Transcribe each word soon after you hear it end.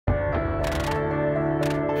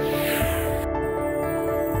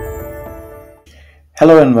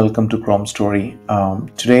Hello and welcome to Chrome Story.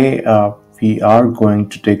 Today we are going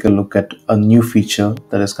to take a look at a new feature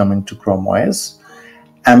that is coming to Chrome OS,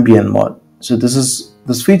 Ambient Mode. So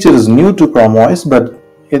this feature is new to Chrome OS, but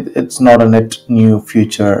it's not a net new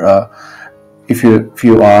feature if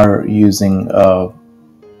you are using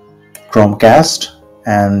Chromecast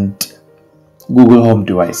and Google Home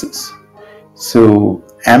devices. So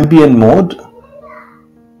Ambient Mode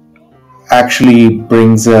actually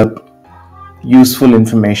brings up useful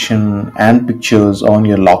information and pictures on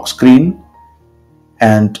your lock screen,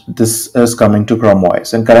 and this is coming to Chrome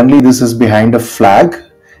OS, and currently this is behind a flag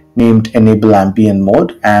named Enable Ambient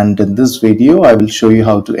Mode, and in this video I will show you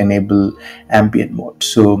how to enable Ambient Mode.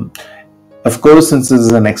 So of course, since this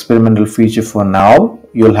is an experimental feature for now,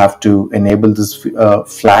 you'll have to enable this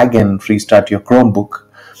flag and restart your Chromebook.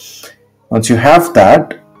 Once you have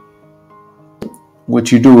that, what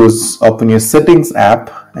you do is open your settings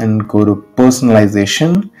app and go to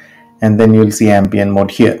personalization, and then you'll see ambient mode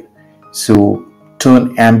here. So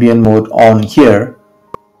turn ambient mode on here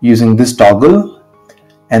using this toggle,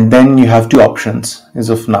 and then you have two options as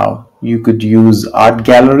of now. You could use art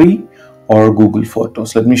gallery or Google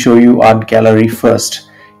Photos. Let me show you art gallery first.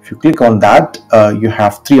 If you click on that, you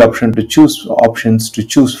have three options to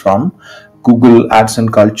choose from: Google Arts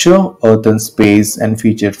and Culture, Earth and Space, and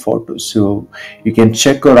Featured Photos. So you can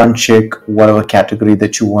check or uncheck whatever category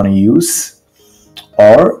that you want to use,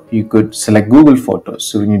 or you could select Google Photos.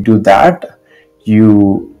 So when you do that,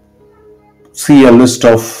 you see a list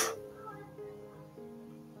of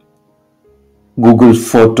Google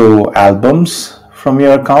photo albums from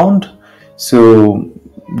your account. So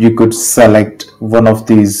you could select one of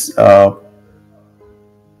these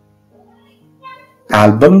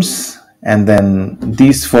albums, and then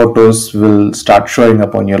these photos will start showing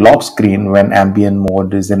up on your lock screen when ambient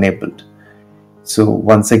mode is enabled. So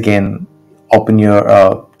once again, open your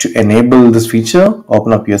to enable this feature,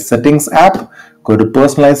 open up your settings app, go to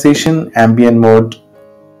personalization, ambient mode,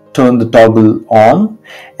 turn the toggle on,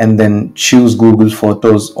 and then choose Google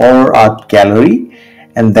Photos or art gallery,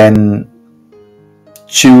 and then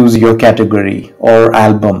choose your category or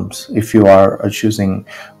albums if you are choosing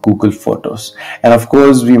Google Photos. And of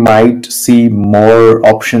course, we might see more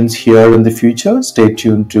options here in the future. Stay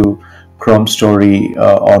tuned to Chrome Story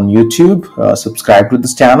on YouTube. Subscribe to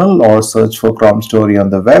this channel or search for Chrome Story on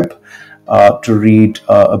the web to read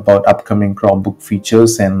about upcoming Chromebook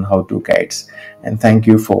features and how-to guides. And thank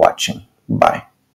you for watching. Bye.